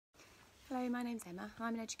Hello, my name's Emma.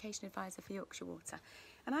 I'm an Education Advisor for Yorkshire Water,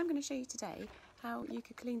 and I'm going to show you today how you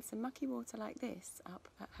could clean some mucky water like this up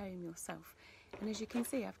at home yourself. And as you can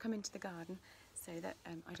see, I've come into the garden so that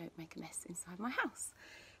I don't make a mess inside my house.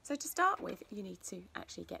 So to start with, you need to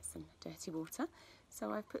actually get some dirty water.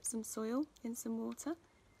 So I've put some soil in some water,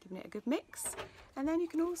 given it a good mix, and then you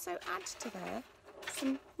can also add to there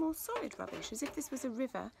some more solid rubbish, as if this was a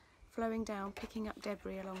river flowing down, picking up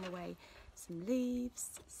debris along the way. Some leaves,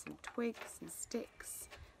 some twigs and sticks,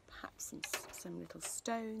 perhaps some little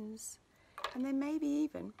stones, and then maybe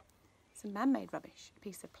even some man-made rubbish, a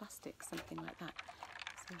piece of plastic, something like that.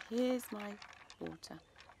 So here's my water,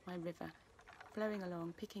 my river, flowing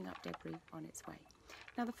along, picking up debris on its way.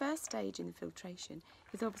 Now the first stage in the filtration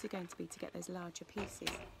is obviously going to be to get those larger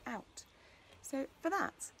pieces out. So for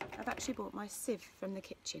that, I've actually bought my sieve from the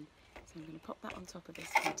kitchen. So I'm going to pop that on top of this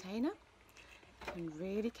container and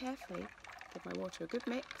really carefully give my water a good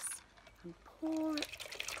mix and pour it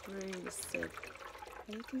through the sieve.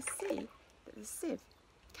 And you can see that the sieve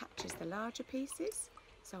catches the larger pieces.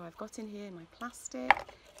 So I've got in here my plastic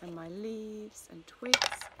and my leaves and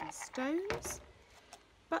twigs and stones,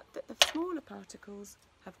 but that the smaller particles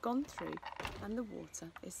have gone through and the water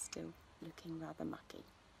is still looking rather mucky.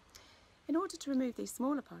 In order to remove these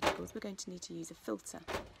smaller particles, we're going to need to use a filter,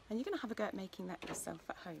 and you're going to have a go at making that yourself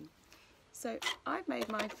at home. So I've made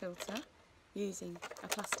my filter using a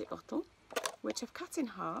plastic bottle, which I've cut in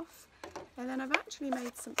half, and then I've actually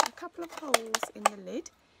made a couple of holes in the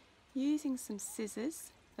lid using some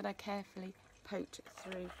scissors that I carefully poked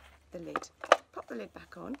through the lid. Pop the lid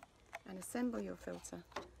back on and assemble your filter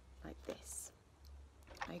like this.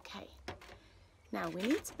 Okay, now we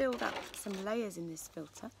need to build up some layers in this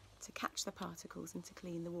filter to catch the particles and to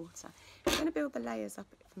clean the water. We're going to build the layers up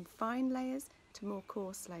from fine layers to more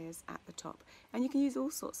coarse layers at the top, and you can use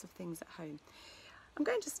all sorts of things at home. I'm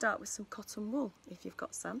going to start with some cotton wool if you've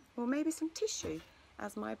got some, or maybe some tissue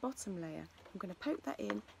as my bottom layer. I'm going to poke that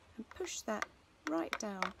in and push that right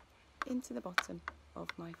down into the bottom of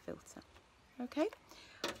my filter. Okay,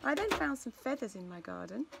 I then found some feathers in my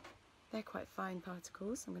garden. They're quite fine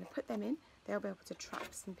particles. I'm going to put them in. They'll be able to trap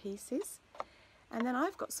some pieces. And then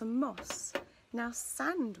I've got some moss. Now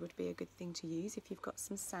sand would be a good thing to use if you've got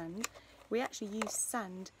some sand. We actually use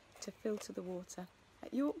sand to filter the water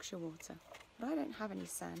at Yorkshire Water, but I don't have any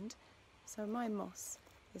sand, so my moss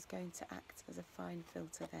is going to act as a fine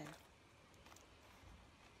filter there.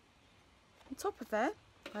 On top of there,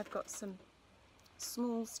 I've got some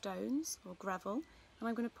small stones or gravel, and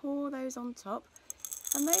I'm going to pour those on top,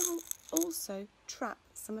 and they will also trap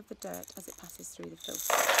some of the dirt as it passes through the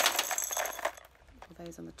filter.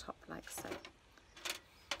 Those on the top like so.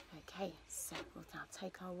 Okay, so we'll now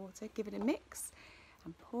take our water, give it a mix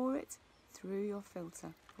and pour it through your filter.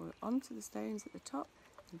 Pour it onto the stones at the top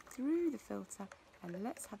and through the filter, and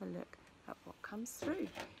let's have a look at what comes through.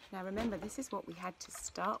 Now remember, this is what we had to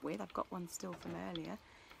start with. I've got one still from earlier,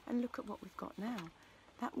 and look at what we've got now.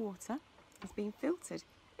 That water has been filtered.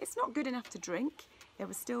 It's not good enough to drink. There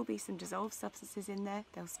will still be some dissolved substances in there,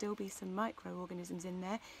 there'll still be some microorganisms in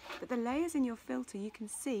there, but the layers in your filter, you can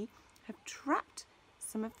see, have trapped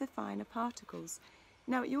some of the finer particles.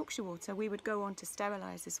 Now at Yorkshire Water, we would go on to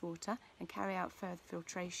sterilise this water and carry out further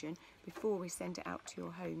filtration before we send it out to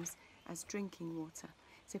your homes as drinking water.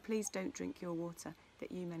 So please don't drink your water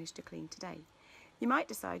that you managed to clean today. You might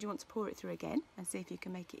decide you want to pour it through again and see if you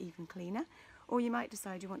can make it even cleaner, or you might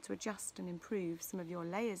decide you want to adjust and improve some of your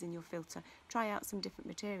layers in your filter, try out some different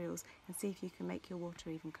materials and see if you can make your water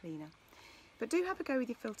even cleaner. But do have a go with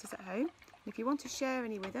your filters at home, and if you want to share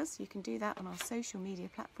any with us, you can do that on our social media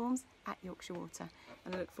platforms at Yorkshire Water,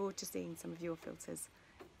 and I look forward to seeing some of your filters.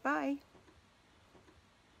 Bye!